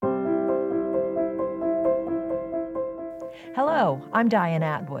Hello, I'm Diane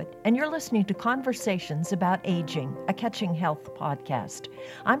Atwood, and you're listening to Conversations About Aging, a Catching Health podcast.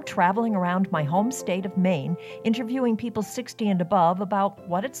 I'm traveling around my home state of Maine, interviewing people 60 and above about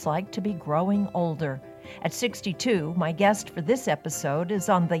what it's like to be growing older. At 62, my guest for this episode is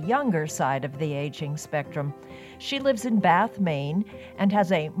on the younger side of the aging spectrum. She lives in Bath, Maine, and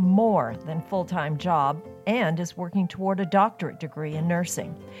has a more than full-time job and is working toward a doctorate degree in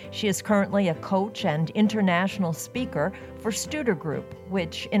nursing. She is currently a coach and international speaker for Studer Group,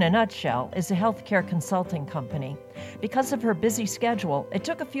 which, in a nutshell, is a healthcare consulting company. Because of her busy schedule, it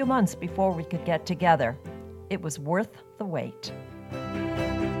took a few months before we could get together. It was worth the wait.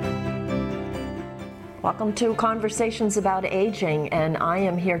 Welcome to Conversations About Aging, and I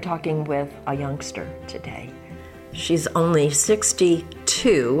am here talking with a youngster today. She's only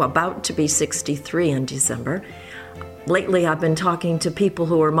 62, about to be 63 in December. Lately, I've been talking to people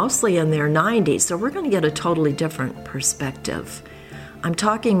who are mostly in their 90s, so we're going to get a totally different perspective. I'm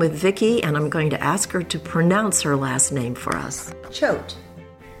talking with Vicki, and I'm going to ask her to pronounce her last name for us. Choate.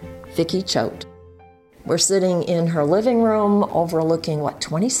 Vicki Choate. We're sitting in her living room overlooking,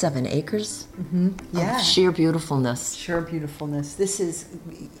 27 acres? Mm-hmm. Yeah. Of sheer beautifulness. Sheer beautifulness. This is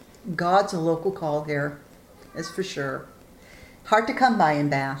God's a local call here, that's for sure. Hard to come by in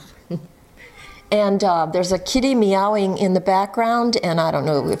Bath. And there's a kitty meowing in the background, and I don't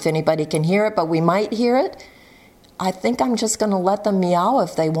know if anybody can hear it, but we might hear it. I think I'm just going to let them meow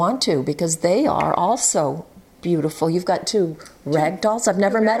if they want to, because they are also beautiful. You've got two ragdolls. I've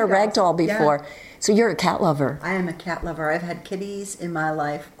never met a ragdoll before. Yeah. So you're a cat lover. I am a cat lover. I've had kitties in my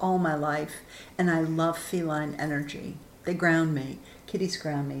life, all my life, and I love feline energy. They ground me. Kitties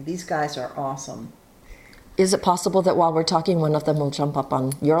ground me. These guys are awesome. Is it possible that while we're talking, one of them will jump up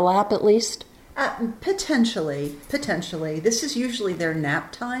on your lap at least? Potentially. This is usually their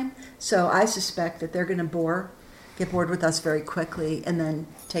nap time, so I suspect that they're going to get bored with us very quickly and then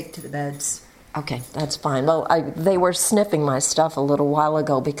take to the beds. Okay, that's fine. Well, they were sniffing my stuff a little while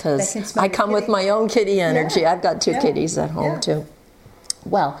ago because I come with my own kitty energy. Yeah. I've got two kitties at home, too.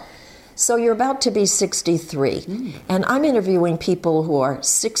 Well, so you're about to be 63, and I'm interviewing people who are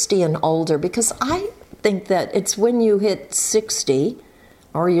 60 and older because I think that it's when you hit 60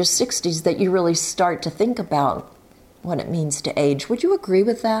 or your 60s that you really start to think about what it means to age. Would you agree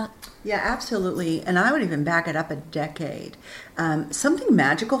with that? Yeah, absolutely. And I would even back it up a decade. Something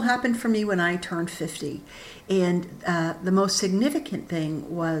magical happened for me when I turned 50. And the most significant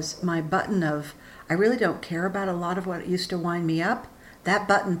thing was my button of, I really don't care about a lot of what used to wind me up. That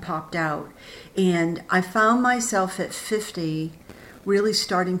button popped out. And I found myself at 50 really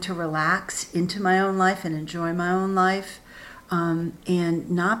starting to relax into my own life and enjoy my own life.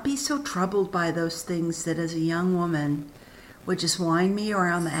 And not be so troubled by those things that as a young woman would just wind me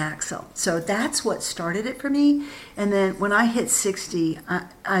around the axle. So that's what started it for me. And then when I hit 60,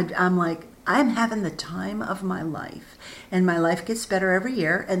 I'm like, I'm having the time of my life. And my life gets better every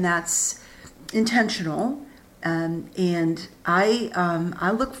year, and that's intentional. And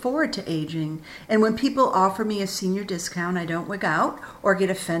I look forward to aging. And when people offer me a senior discount, I don't wig out or get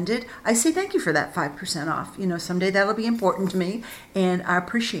offended. I say thank you for that 5% off. Someday that'll be important to me, and I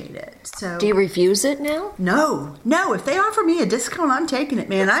appreciate it. So, do you refuse it now? No. If they offer me a discount, I'm taking it,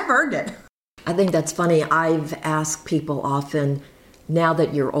 man. I've earned it. I think that's funny. I've asked people often, now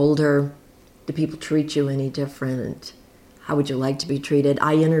that you're older, do people treat you any different? How would you like to be treated?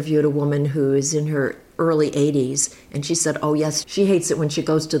 I interviewed a woman who is in her early 80s, and she said, oh yes, she hates it when she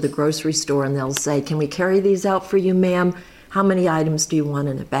goes to the grocery store and they'll say, can we carry these out for you, ma'am? How many items do you want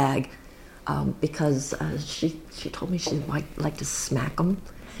in a bag? Because she told me she'd like to smack them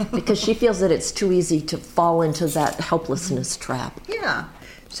because she feels that it's too easy to fall into that helplessness trap. Yeah.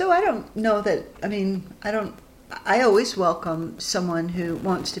 So I don't know that, I always welcome someone who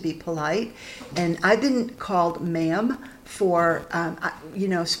wants to be polite, and I've been called ma'am for,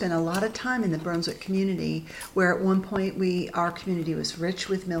 spent a lot of time in the Brunswick community, where at one point our community was rich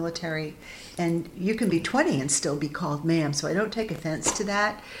with military, and you can be 20 and still be called ma'am, so I don't take offense to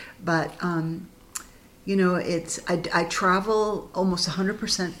that, but, I travel almost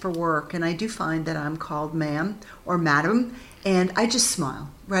 100% for work, and I do find that I'm called ma'am or madam, and I just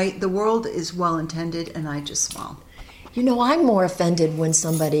smile, right? The world is well-intended, and I just smile. I'm more offended when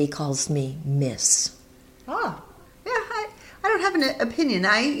somebody calls me miss. Oh, yeah, I don't have an opinion.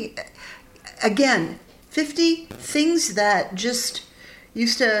 Again, 50, things that just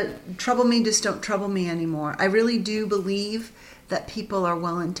used to trouble me just don't trouble me anymore. I really do believe that people are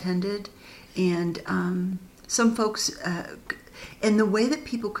well-intended, and some folks And the way that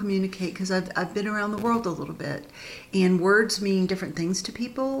people communicate, because I've been around the world a little bit, and words mean different things to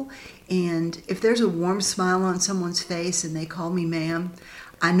people. And if there's a warm smile on someone's face and they call me ma'am,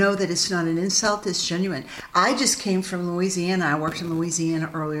 I know that it's not an insult, it's genuine. I just came from Louisiana. I worked in Louisiana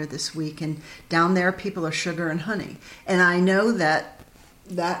earlier this week, and down there people are sugar and honey. And I know that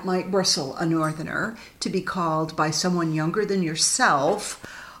might bristle a northerner to be called by someone younger than yourself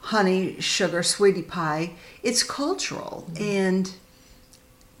honey, sugar, sweetie pie. It's cultural, and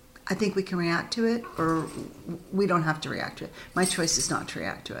I think we can react to it, or we don't have to react to it. My choice is not to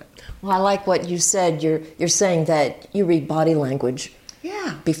react to it. Well, I like what you said. You're saying that you read body language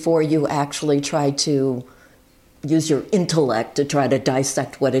before you actually try to use your intellect to try to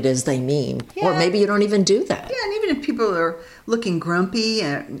dissect what it is they mean. Yeah. Or maybe you don't even do that. Yeah, and even if people are looking grumpy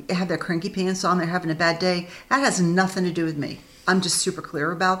and have their cranky pants on, they're having a bad day, that has nothing to do with me. I'm just super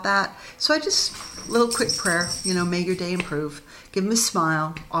clear about that. So I just, little quick prayer, may your day improve. Give them a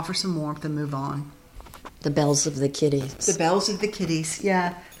smile, offer some warmth, and move on. The bells of the kitties. The bells of the kitties,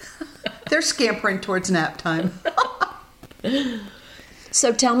 yeah. They're scampering towards nap time.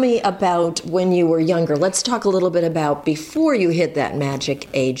 So tell me about when you were younger. Let's talk a little bit about before you hit that magic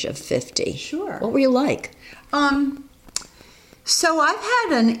age of 50. Sure. What were you like? So I've had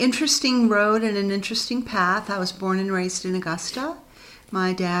an interesting road and an interesting path. I was born and raised in Augusta.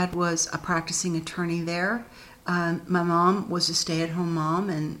 My dad was a practicing attorney there. My mom was a stay-at-home mom,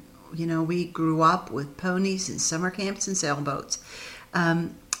 and, we grew up with ponies and summer camps and sailboats.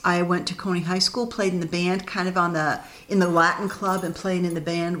 I went to Coney High School, played in the band, kind of in the Latin club, and playing in the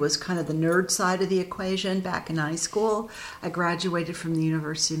band was kind of the nerd side of the equation back in high school. I graduated from the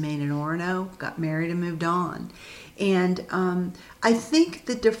University of Maine in Orono, got married and moved on. And I think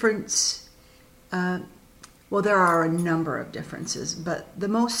the difference, there are a number of differences, but the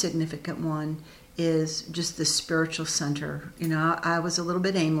most significant one is just the spiritual center. I was a little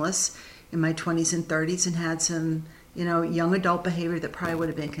bit aimless in my 20s and 30s and had some young adult behavior that probably would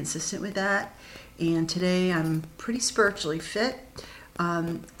have been consistent with that. And today I'm pretty spiritually fit.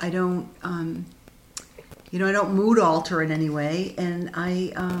 I don't mood alter in any way. And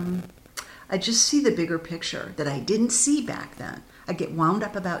I just see the bigger picture that I didn't see back then. I get wound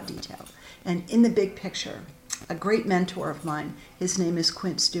up about detail. And in the big picture, a great mentor of mine, his name is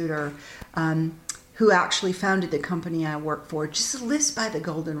Quint Studer, who actually founded the company I work for, just lives by the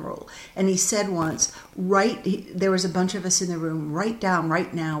golden rule. And he said once, there was a bunch of us in the room, write down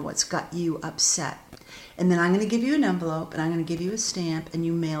right now what's got you upset. And then I'm going to give you an envelope, and I'm going to give you a stamp, and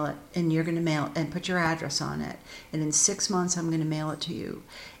you mail it, and you're going to mail it, and put your address on it. And in 6 months, I'm going to mail it to you.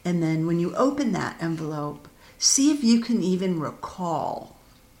 And then when you open that envelope, see if you can even recall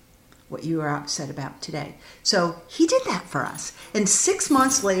what you are upset about today. So he did that for us. And 6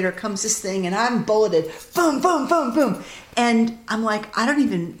 months later comes this thing, and I'm bulleted, boom, boom, boom, boom. And I'm like, I don't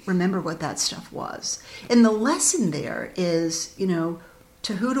even remember what that stuff was. And the lesson there is,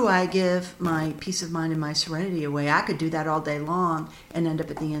 to who do I give my peace of mind and my serenity away? I could do that all day long and end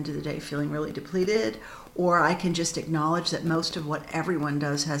up at the end of the day feeling really depleted. Or I can just acknowledge that most of what everyone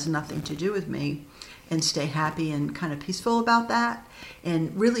does has nothing to do with me and stay happy and kind of peaceful about that,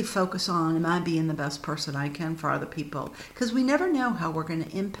 and really focus on, am I being the best person I can for other people? Because we never know how we're going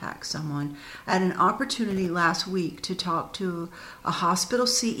to impact someone. I had an opportunity last week to talk to a hospital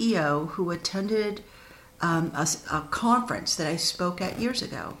CEO who attended a conference that I spoke at years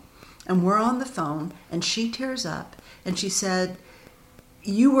ago. And we're on the phone, and she tears up, and she said,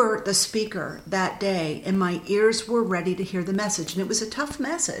 you were the speaker that day, and my ears were ready to hear the message. And it was a tough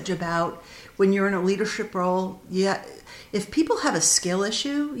message about when you're in a leadership role. If people have a skill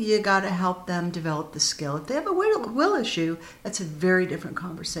issue, you got to help them develop the skill. If they have a will issue, that's a very different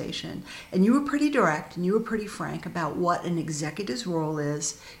conversation. And you were pretty direct, and you were pretty frank about what an executive's role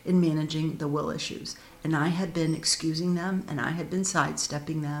is in managing the will issues. And I had been excusing them, and I had been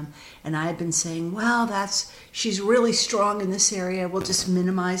sidestepping them, and I had been saying, she's really strong in this area, we'll just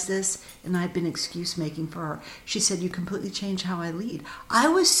minimize this, and I had been excuse making for her. She said, you completely changed how I lead. I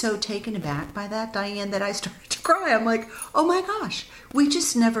was so taken aback by that, Diane, that I started to cry. I'm like, oh my gosh, we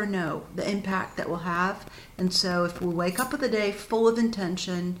just never know the impact that we'll have. And so if we wake up with a day full of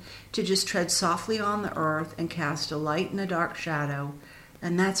intention to just tread softly on the earth and cast a light in a dark shadow,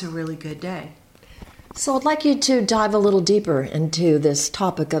 and that's a really good day. So I'd like you to dive a little deeper into this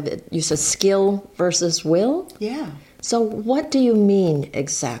topic of it. You said skill versus will? Yeah. So what do you mean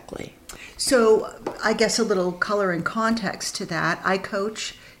exactly? So I guess a little color and context to that. I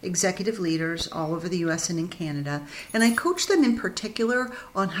coach executive leaders all over the U.S. and in Canada, and I coach them in particular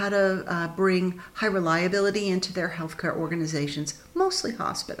on how to bring high reliability into their healthcare organizations, mostly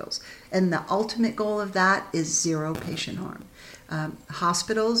hospitals. And the ultimate goal of that is zero patient harm.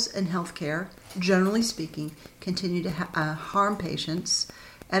 hospitals and healthcare, generally speaking, continue to harm patients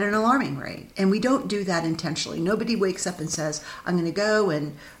at an alarming rate. And we don't do that intentionally. Nobody wakes up and says, I'm going to go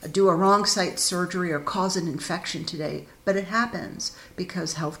and do a wrong site surgery or cause an infection today. But it happens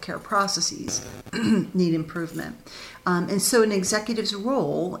because healthcare processes need improvement. And so an executive's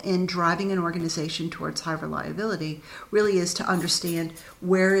role in driving an organization towards high reliability really is to understand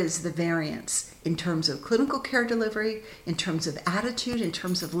where is the variance in terms of clinical care delivery, in terms of attitude, in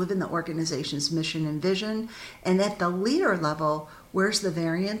terms of living the organization's mission and vision. And at the leader level, where's the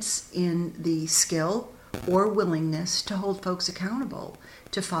variance in the skill or willingness to hold folks accountable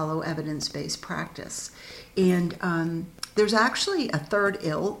to follow evidence-based practice? And there's actually a third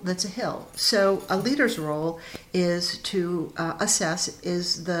ill that's a hill. So a leader's role is to assess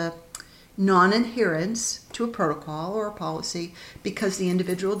is the non-adherence to a protocol or a policy because the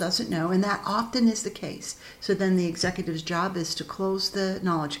individual doesn't know, and that often is the case. So then the executive's job is to close the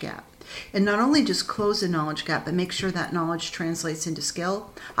knowledge gap. And not only just close the knowledge gap, but make sure that knowledge translates into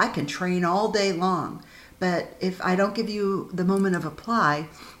skill. I can train all day long, but if I don't give you the moment of apply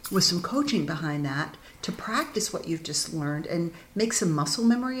with some coaching behind that to practice what you've just learned and make some muscle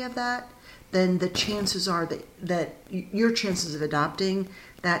memory of that, then the chances are that your chances of adopting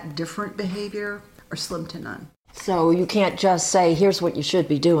that different behavior are slim to none. So you can't just say, here's what you should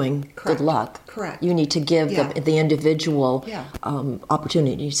be doing. Correct. Good luck. Correct. You need to give the individual Yeah.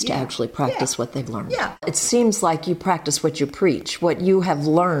 Opportunities to Yeah. actually practice Yeah. what they've learned. Yeah. It seems like you practice what you preach, what you have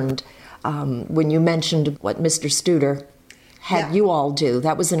learned. When you mentioned what Mr. Studer had you all do,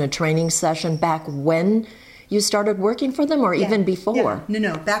 that was in a training session back when you started working for them or even before? Yeah.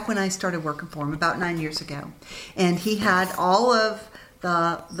 No, back when I started working for him about 9 years ago. And he had all of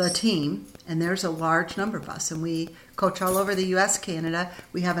the team, and there's a large number of us, and we coach all over the U.S., Canada.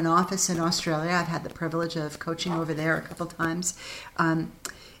 We have an office in Australia. I've had the privilege of coaching over there a couple times. And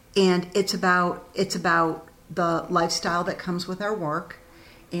it's about the lifestyle that comes with our work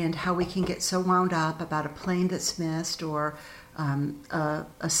and how we can get so wound up about a plane that's missed or a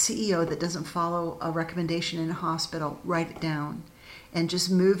CEO that doesn't follow a recommendation in a hospital. Write it down and just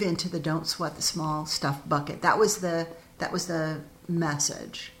move into the don't sweat the small stuff bucket. That was the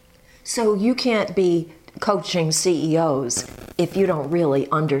message. So you can't be coaching CEOs if you don't really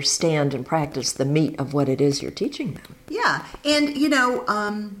understand and practice the meat of what it is you're teaching them. Yeah,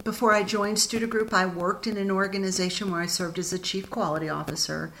 and before I joined Studer Group, I worked in an organization where I served as a chief quality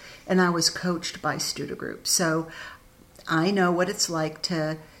officer, and I was coached by Studer Group. So I know what it's like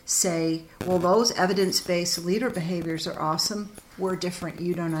to say, well, those evidence-based leader behaviors are awesome. We're different.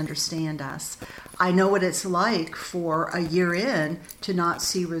 You don't understand us. I know what it's like for a year in to not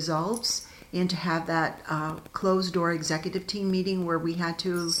see results and to have that closed-door executive team meeting where we had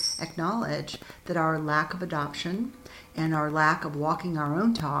to acknowledge that our lack of adoption and our lack of walking our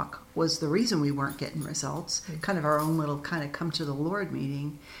own talk was the reason we weren't getting results, kind of our own little kind of come to the Lord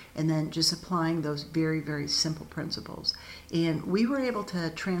meeting, and then just applying those very, very simple principles. And we were able to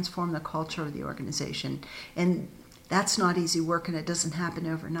transform the culture of the organization. And that's not easy work, and it doesn't happen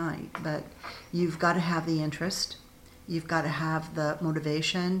overnight, but you've got to have the interest. You've got to have the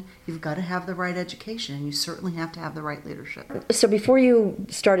motivation, you've got to have the right education, and you certainly have to have the right leadership. So before you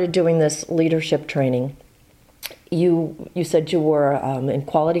started doing this leadership training, you said you were in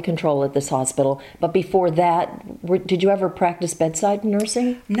quality control at this hospital, but before that, did you ever practice bedside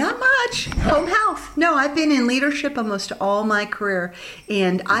nursing? Not much. Home health. No, I've been in leadership almost all my career,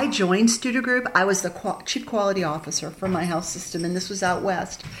 and I joined Studer Group. I was the chief quality officer for my health system, and this was out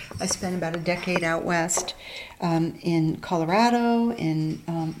west. I spent about a decade out west in Colorado, in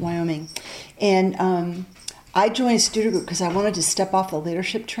Wyoming, and I joined Studer Group because I wanted to step off the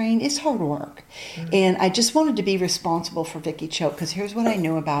leadership train. It's hard work. Mm-hmm. And I just wanted to be responsible for Vicki Choate because here's what I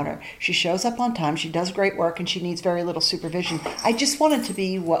knew about her. She shows up on time, she does great work, and she needs very little supervision. I just wanted to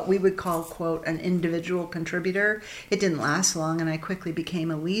be what we would call, quote, an individual contributor. It didn't last long, and I quickly became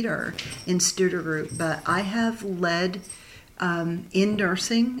a leader in Studer Group. But I have led in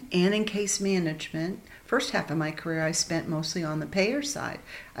nursing and in case management. First half of my career, I spent mostly on the payer side.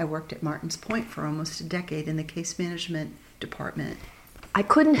 I worked at Martins Point for almost a decade in the case management department. I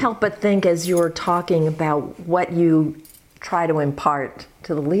couldn't help but think as you were talking about what you try to impart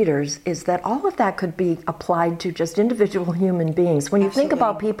to the leaders is that all of that could be applied to just individual human beings. When you think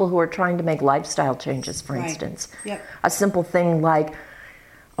about people who are trying to make lifestyle changes, for instance, a simple thing like,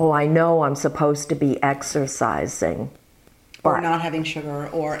 oh, I know I'm supposed to be exercising. Or not having sugar,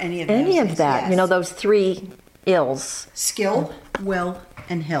 or any of those Any of things. that, Yes. those three ills. Skill, will,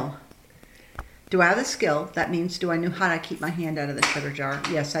 and hill. Do I have the skill? That means, do I know how to keep my hand out of the sugar jar?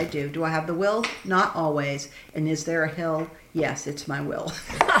 Yes, I do. Do I have the will? Not always. And is there a hill? Yes, it's my will.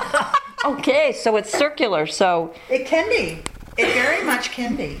 Okay, so it's circular, so... It can be. It very much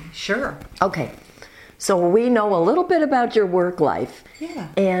can be. Sure. Okay, so we know a little bit about your work life. Yeah.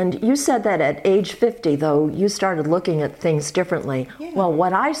 And you said that at age 50, though, you started looking at things differently. Yeah. Well,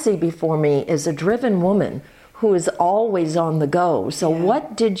 what I see before me is a driven woman who is always on the go. So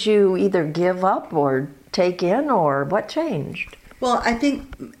what did you either give up or take in, or what changed? Well, I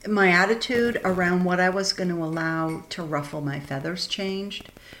think my attitude around what I was going to allow to ruffle my feathers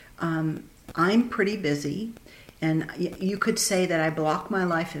changed. I'm pretty busy, and you could say that I block my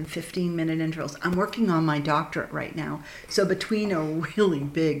life in 15-minute intervals. I'm working on my doctorate right now, so between a really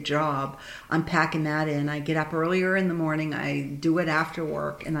big job, I'm packing that in. I get up earlier in the morning, I do it after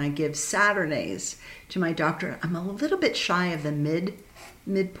work, and I give Saturdays to my doctorate. I'm a little bit shy of the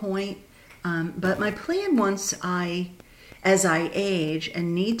midpoint, but my plan as I age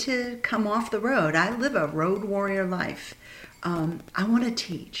and need to come off the road, I live a road warrior life. I want to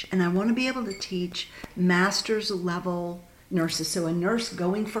teach, and I want to be able to teach master's level nurses. So a nurse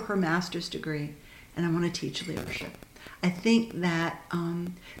going for her master's degree, and I want to teach leadership. I think that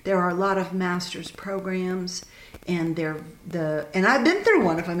there are a lot of master's programs, and and I've been through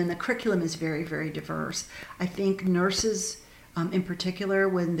one of them, and the curriculum is very, very diverse. I think nurses, in particular,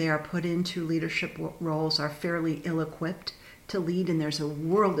 when they are put into leadership roles, are fairly ill-equipped to lead, and there's a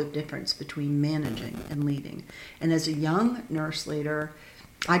world of difference between managing and leading. And as a young nurse leader,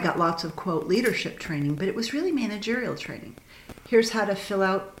 I got lots of, quote, leadership training, but it was really managerial training. Here's how to fill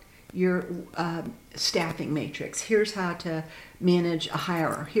out your staffing matrix. Here's how to manage a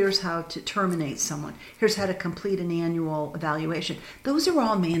hire. Here's how to terminate someone. Here's how to complete an annual evaluation. Those are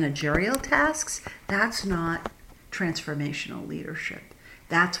all managerial tasks. That's not transformational leadership.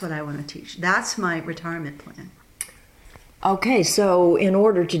 That's what I want to teach. That's my retirement plan. Okay, so in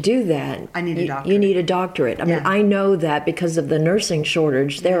order to do that, I need a doctorate. You need a doctorate. I mean, I know that because of the nursing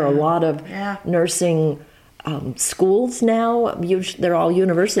shortage, there are a lot of nursing schools now. They're all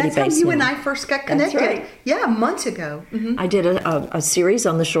university-based now. That's how you and I first got connected. That's right. Yeah, months ago. Mm-hmm. I did a series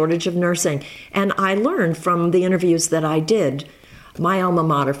on the shortage of nursing, and I learned from the interviews that I did. My alma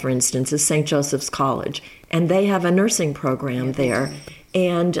mater, for instance, is St. Joseph's College, and they have a nursing program there.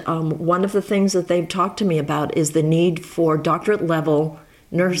 And one of the things that they've talked to me about is the need for doctorate-level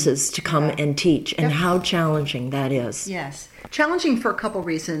nurses to come and teach, and how challenging that is. Yes. Challenging for a couple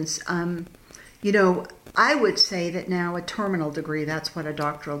reasons. I would say that now a terminal degree, that's what a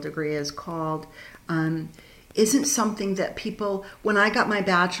doctoral degree is called, isn't something that people, when I got my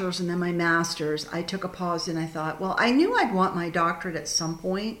bachelor's and then my master's, I took a pause and I thought, well, I knew I'd want my doctorate at some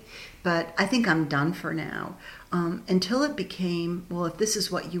point, but I think I'm done for now. Until it became, well, if this is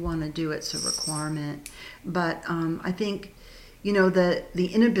what you want to do, it's a requirement. But I think, the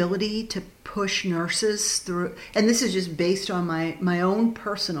inability to push nurses through, and this is just based on my own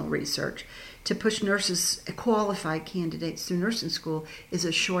personal research, to push nurses, qualified candidates through nursing school, is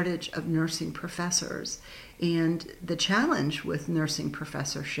a shortage of nursing professors. And the challenge with nursing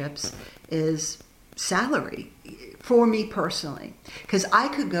professorships is salary, for me personally. Because I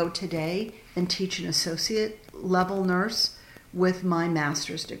could go today and teach an associate level nurse with my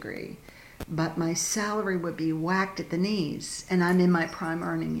master's degree, but my salary would be whacked at the knees, and I'm in my prime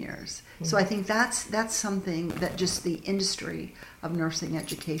earning years. Mm-hmm. So I think that's something that just the industry of nursing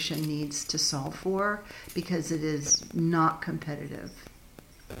education needs to solve for, because it is not competitive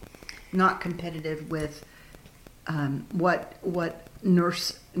with what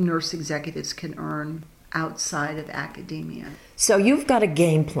nurse executives can earn outside of academia. So you've got a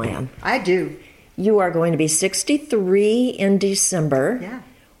game plan. I do. You are going to be 63 in December. Yeah.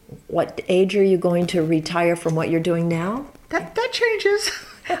 What age are you going to retire from what you're doing now? That changes.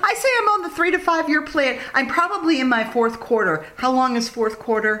 I say I'm on the 3 to 5 year plan. I'm probably in my fourth quarter. How long is fourth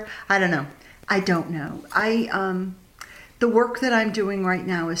quarter? I don't know. The work that I'm doing right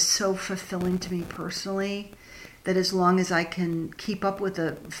now is so fulfilling to me personally that as long as I can keep up with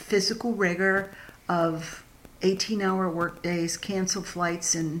the physical rigor of 18-hour work days, canceled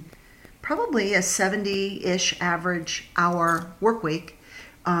flights, and probably a 70-ish average hour work week,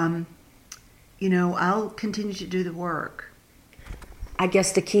 I'll continue to do the work. I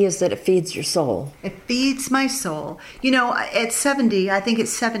guess the key is that it feeds your soul. It feeds my soul. At 70, I think at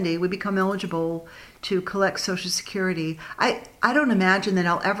 70, we become eligible to collect Social Security. I don't imagine that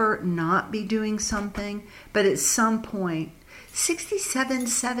I'll ever not be doing something, but at some point, 67,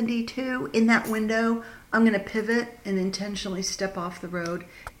 72, in that window, I'm going to pivot and intentionally step off the road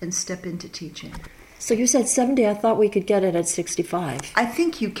and step into teaching. So you said 70. I thought we could get it at 65. I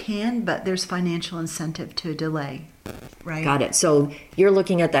think you can, but there's financial incentive to delay, right? Got it. So you're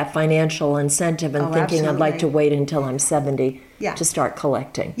looking at that financial incentive and thinking, I'd like to wait until I'm 70 to start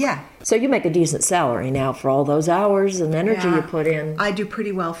collecting. Yeah. So you make a decent salary now for all those hours and energy you put in. I do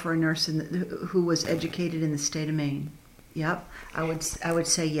pretty well for a nurse who was educated in the state of Maine. Yep. I would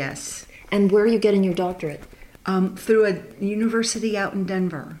say yes. And where are you getting your doctorate? Through a university out in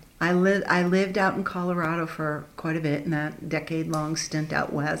Denver. I lived out in Colorado for quite a bit in that decade-long stint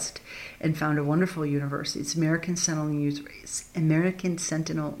out west, and found a wonderful university. It's American Sentinel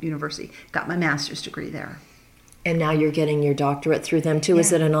University. Got my master's degree there. And now you're getting your doctorate through them too. Yeah.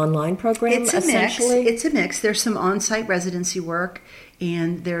 Is it an online program? It's a mix. It's a mix. There's some on-site residency work,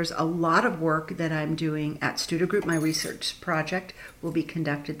 and there's a lot of work that I'm doing at Studer Group. My research project will be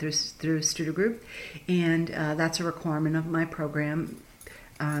conducted through Studer Group, and that's a requirement of my program.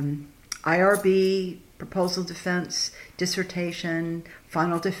 IRB, proposal defense, dissertation,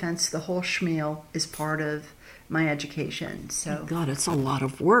 final defense, the whole schmeal is part of my education. So, God, it's a lot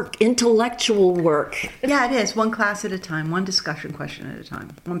of work, intellectual work. Yeah, it is. One class at a time, one discussion question at a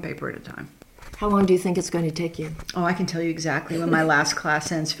time, one paper at a time. How long do you think it's going to take you? Oh, I can tell you exactly when my last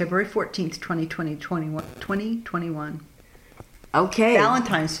class ends, February 14th, 2021. Okay.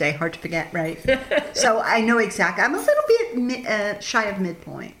 Valentine's Day, hard to forget, right? So I know exactly. I'm a little bit shy of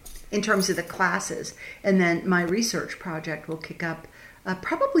midpoint in terms of the classes. And then my research project will kick up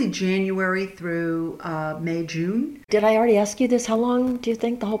probably January through May, June. Did I already ask you this? How long do you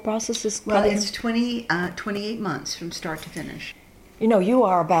think the whole process is? Well, it's 28 months from start to finish. You know, you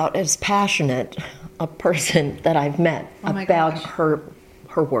are about as passionate a person that I've met about her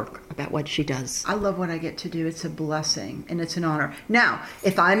work, about what she does. I love what I get to do. It's a blessing and it's an honor. Now,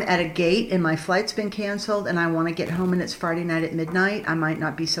 if I'm at a gate and my flight's been canceled and I want to get home and it's Friday night at midnight, I might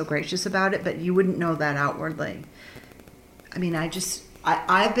not be so gracious about it, but you wouldn't know that outwardly. I mean,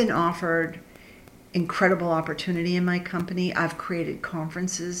 I've been offered incredible opportunity in my company. I've created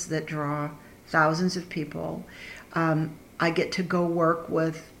conferences that draw thousands of people. I get to go work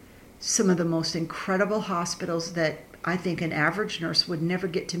with some of the most incredible hospitals that I think an average nurse would never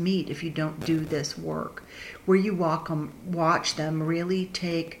get to meet if you don't do this work, where you watch them really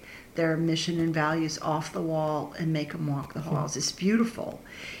take their mission and values off the wall and make them walk the halls. It's beautiful.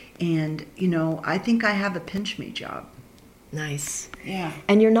 And, you know, I think I have a pinch me job. Nice. Yeah.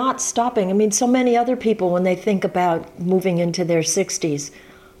 And you're not stopping. I mean, so many other people, when they think about moving into their 60s,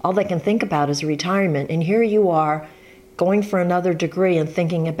 all they can think about is retirement. And here you are going for another degree and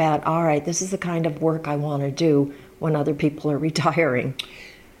thinking about, all right, this is the kind of work I want to do when other people are retiring.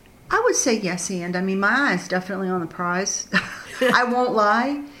 I would say yes, and I mean, my eye is definitely on the prize. I won't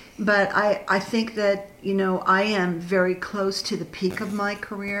lie, but I think that, you know, I am very close to the peak of my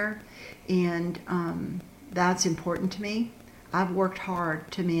career, and that's important to me. I've worked hard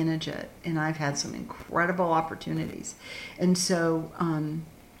to manage it, and I've had some incredible opportunities. And so,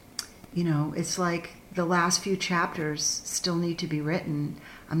 you know, it's like the last few chapters still need to be written.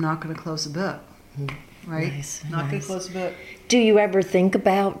 I'm not going to close the book. Right? Nice. Not going to close the book. Do you ever think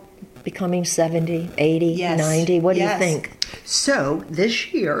about becoming 70, 80, yes. 90? What do you think? So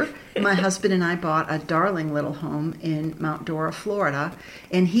this year, my husband and I bought a darling little home in Mount Dora, Florida,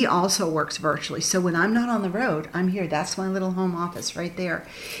 and he also works virtually. So when I'm not on the road, I'm here. That's my little home office right there.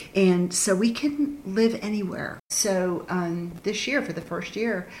 And so we can live anywhere. So this year, for the first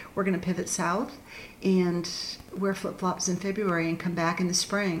year, we're going to pivot south and wear flip-flops in February and come back in the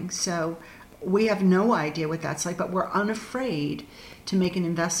spring. So we have no idea what that's like, but we're unafraid to make an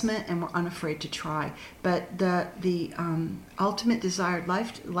investment and we're unafraid to try. But the ultimate desired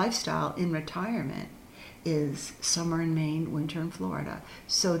lifestyle in retirement is summer in Maine, winter in Florida,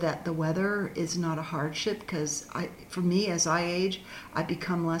 so that the weather is not a hardship, because for me, as I age, I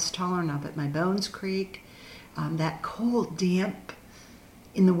become less tolerant of it. My bones creak. That cold, damp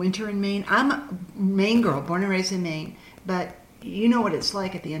in the winter in Maine. I'm a Maine girl, born and raised in Maine, but you know what it's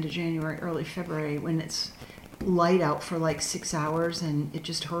like at the end of January, early February, when it's light out for like 6 hours and it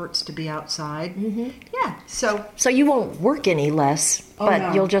just hurts to be outside. Mm-hmm. Yeah. So you won't work any less,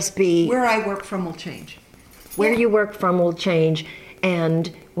 but you'll just be... Where I work from will change. Where you work from will change,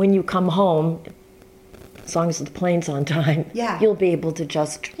 and when you come home, as long as the plane's on time, you'll be able to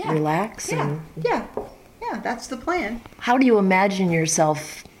just relax. Yeah, that's the plan. How do you imagine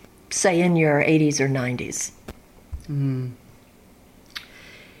yourself, say, in your 80s or 90s?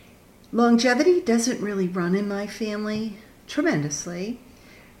 Longevity doesn't really run in my family tremendously,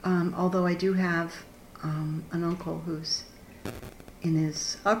 although I do have an uncle who's in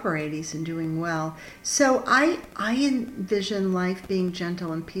his upper 80s and doing well. So I envision life being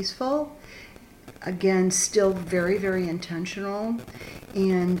gentle and peaceful. again, still very, very intentional,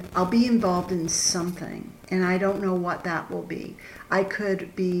 and I'll be involved in something, and I don't know what that will be. I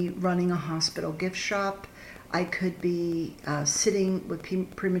could be running a hospital gift shop. I could be sitting with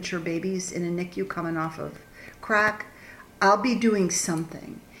premature babies in a NICU coming off of crack. I'll be doing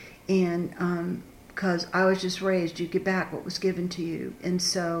something, and because I was just raised, you get back what was given to you, and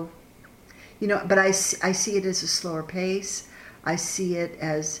so, but I see it as a slower pace. I see it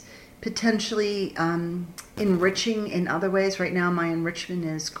as potentially enriching in other ways. Right now, my enrichment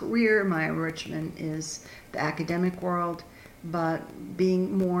is career, my enrichment is the academic world, but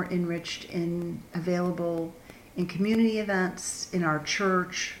being more enriched in available in community events, in our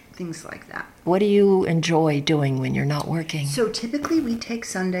church, things like that. What do you enjoy doing when you're not working? So typically we take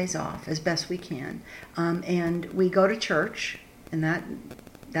Sundays off as best we can, and we go to church, and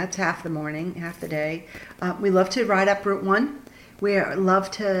that's half the morning, half the day. We love to ride up Route 1. We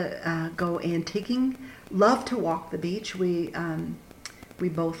love to go antiquing, love to walk the beach. We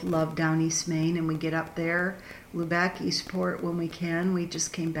both love down East Main, and we get up there, Lubec, Eastport when we can. We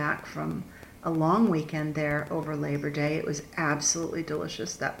just came back from a long weekend there over Labor Day. It was absolutely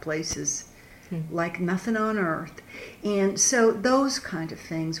delicious. That place is like nothing on earth. And so those kind of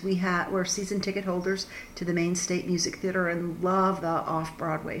things. We're season ticket holders to the Maine State Music Theater and love the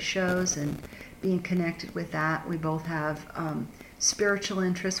off-Broadway shows and being connected with that. We both have spiritual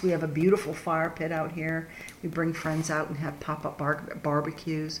interests. We have a beautiful fire pit out here. We bring friends out and have pop-up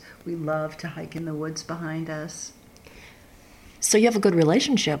barbecues. We love to hike in the woods behind us. So you have a good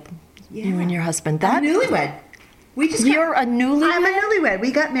relationship, you and your husband. I'm a newlywed. You're a newlywed? I'm a newlywed.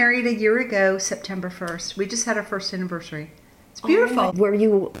 We got married a year ago, September 1st. We just had our first anniversary. It's beautiful. Were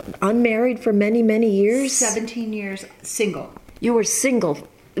you unmarried for many, many years? 17 years, single. You were single.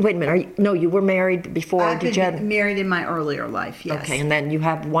 Wait a minute. You were married before. I've been married in my earlier life, yes. Okay, and then you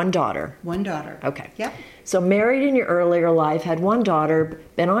have one daughter. One daughter. Okay. Yep. So married in your earlier life, had one daughter,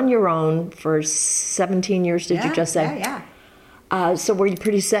 been on your own for 17 years, did you just say? Yeah. So were you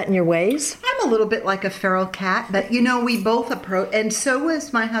pretty set in your ways? I'm a little bit like a feral cat, but we both approach, and so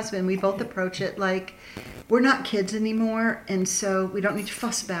was my husband, we both approach it like we're not kids anymore, and so we don't need to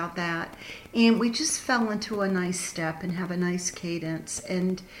fuss about that. And we just fell into a nice step and have a nice cadence,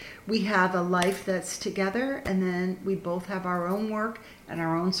 and we have a life that's together, and then we both have our own work and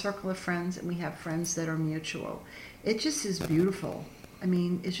our own circle of friends, and we have friends that are mutual. It just is beautiful. I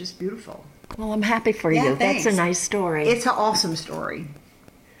mean, it's just beautiful. Well, I'm happy for you. Thanks. That's a nice story. It's an awesome story.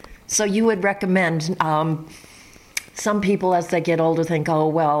 So you would recommend, some people as they get older think, oh,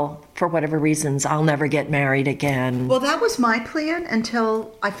 well, for whatever reasons, I'll never get married again. Well, that was my plan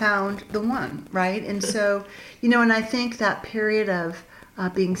until I found the one, right? And so, and I think that period of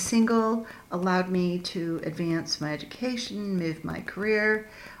being single allowed me to advance my education, move my career,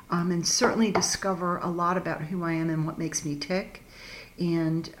 and certainly discover a lot about who I am and what makes me tick.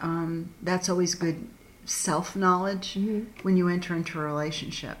 And that's always good self-knowledge when you enter into a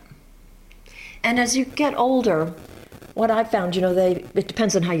relationship. And as you get older, what I found, it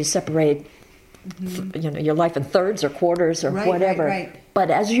depends on how you separate, your life in thirds or quarters or whatever. Right. But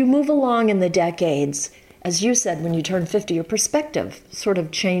as you move along in the decades, as you said, when you turn 50, your perspective sort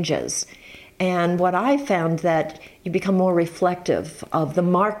of changes. And what I found that you become more reflective of the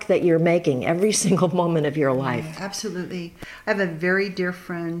mark that you're making every single moment of your life. Yeah, absolutely. I have a very dear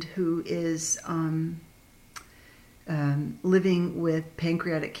friend who is living with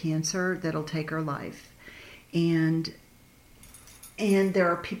pancreatic cancer that'll take her life. And there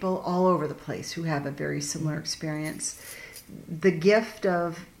are people all over the place who have a very similar experience. The gift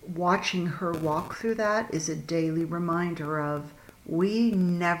of watching her walk through that is a daily reminder of we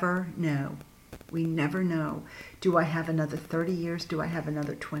never know. We never know. Do I have another 30 years? Do I have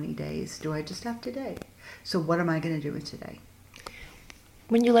another 20 days? Do I just have today? So what am I going to do with today?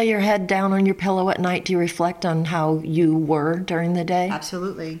 When you lay your head down on your pillow at night, do you reflect on how you were during the day?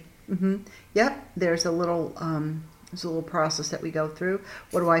 Absolutely. Yep. There's a little process that we go through.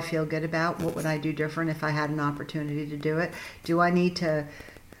 What do I feel good about? What would I do different if I had an opportunity to do it? Do I need to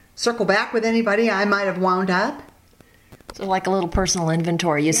circle back with anybody I might have wound up? So like a little personal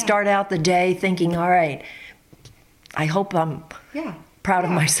inventory. You start out the day thinking, all right, I hope I'm proud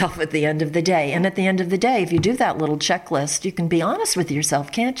of myself at the end of the day. And at the end of the day, if you do that little checklist, you can be honest with yourself,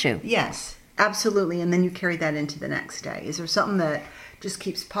 can't you? Yes, absolutely. And then you carry that into the next day. Is there something that just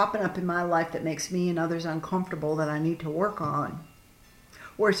keeps popping up in my life that makes me and others uncomfortable that I need to work on?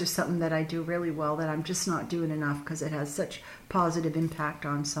 Or is there something that I do really well that I'm just not doing enough because it has such positive impact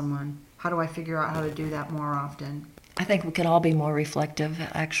on someone? How do I figure out how to do that more often? I think we could all be more reflective,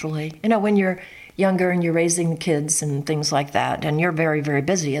 actually. When you're younger and you're raising kids and things like that, and you're very, very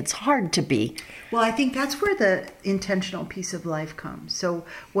busy, it's hard to be. Well, I think that's where the intentional piece of life comes. So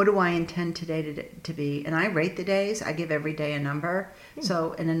what do I intend today to be? And I rate the days. I give every day a number.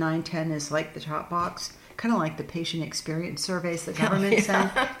 So, and a 9, 10 is like the top box, kind of like the patient experience surveys the government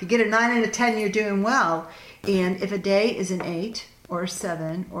sent. If you get a 9 and a 10, you're doing well. And if a day is an 8 or a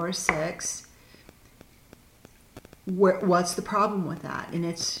 7 or a 6, what's the problem with that? And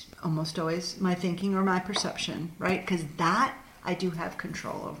it's almost always my thinking or my perception, right? Because that I do have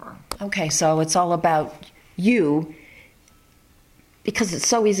control over. Okay, so it's all about you, because it's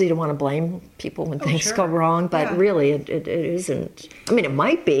so easy to want to blame people when things go wrong, but really it isn't. I mean, it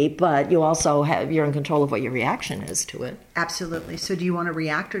might be, but you're in control of what your reaction is to it. Absolutely. So do you want to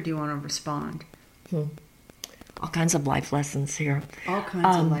react or do you want to respond? All kinds of life lessons here. All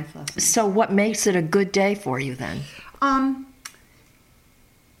kinds of life lessons. So what makes it a good day for you then?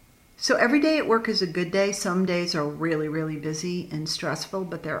 So every day at work is a good day. Some days are really, really busy and stressful,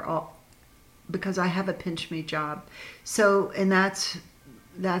 but they're all because I have a pinch me job. So, and that's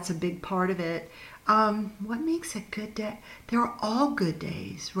a big part of it. What makes a good day? They're all good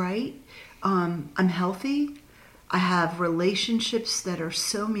days, right? I'm healthy. I have relationships that are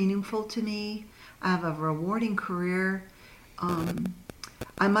so meaningful to me. I have a rewarding career.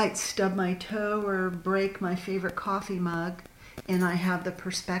 I might stub my toe or break my favorite coffee mug, and I have the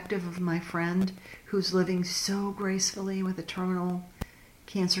perspective of my friend who's living so gracefully with a terminal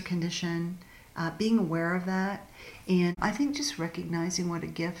cancer condition, being aware of that. And I think just recognizing what a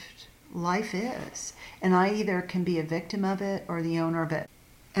gift life is. And I either can be a victim of it or the owner of it.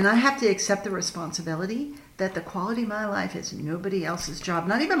 And I have to accept the responsibility that the quality of my life is nobody else's job,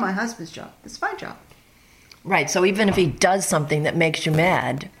 not even my husband's job. It's my job. Right, so even if he does something that makes you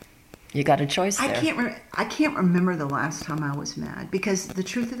mad, you got a choice there. I can't remember the last time I was mad, because the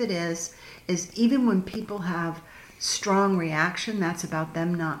truth of it is even when people have strong reaction, that's about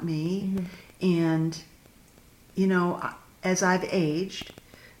them, not me. And, as I've aged,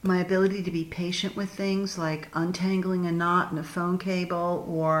 my ability to be patient with things like untangling a knot in a phone cable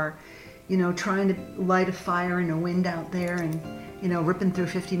or, trying to light a fire in a wind out there and, ripping through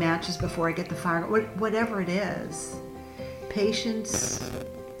 50 matches before I get the fire, whatever it is, patience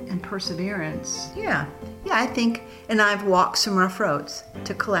and perseverance. Yeah, I think, and I've walked some rough roads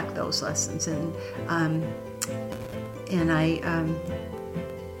to collect those lessons, and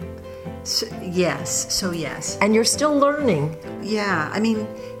yes. And you're still learning. Yeah, I mean,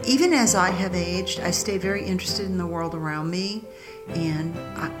 even as I have aged, I stay very interested in the world around me, and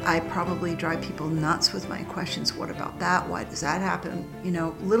I probably drive people nuts with my questions. What about that? Why does that happen?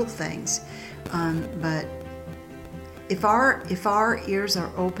 Little things. But if our ears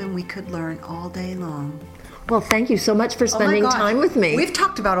are open, we could learn all day long. Well, thank you so much for spending time with me. We've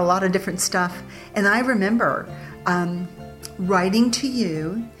talked about a lot of different stuff, and I remember writing to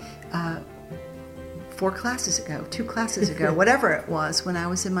you 2 classes ago, whatever it was, when I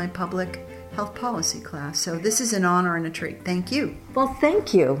was in my public health policy class. So this is an honor and a treat. Thank you. Well,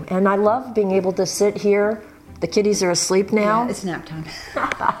 thank you. And I love being able to sit here. The kiddies are asleep now. Yeah, it's nap time.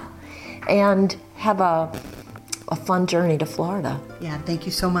 And have a fun journey to Florida. Yeah, thank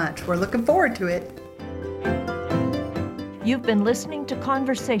you so much. We're looking forward to it. You've been listening to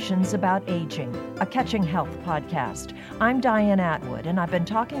Conversations About Aging, a Catching Health podcast. I'm Diane Atwood, and I've been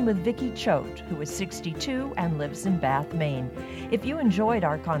talking with Vicki Choate, who is 62 and lives in Bath, Maine. If you enjoyed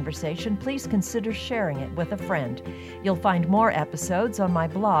our conversation, please consider sharing it with a friend. You'll find more episodes on my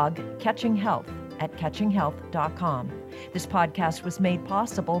blog, Catching Health, at catchinghealth.com. This podcast was made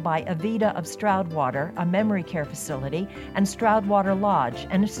possible by Avita of Stroudwater, a memory care facility, and Stroudwater Lodge,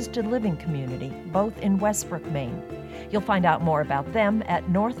 an assisted living community, both in Westbrook, Maine. You'll find out more about them at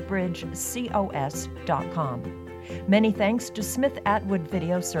northbridgecos.com. Many thanks to Smith Atwood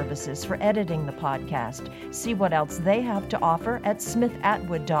Video Services for editing the podcast. See what else they have to offer at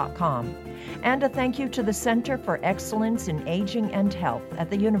smithatwood.com. And a thank you to the Center for Excellence in Aging and Health at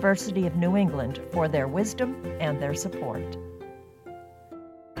the University of New England for their wisdom and their support.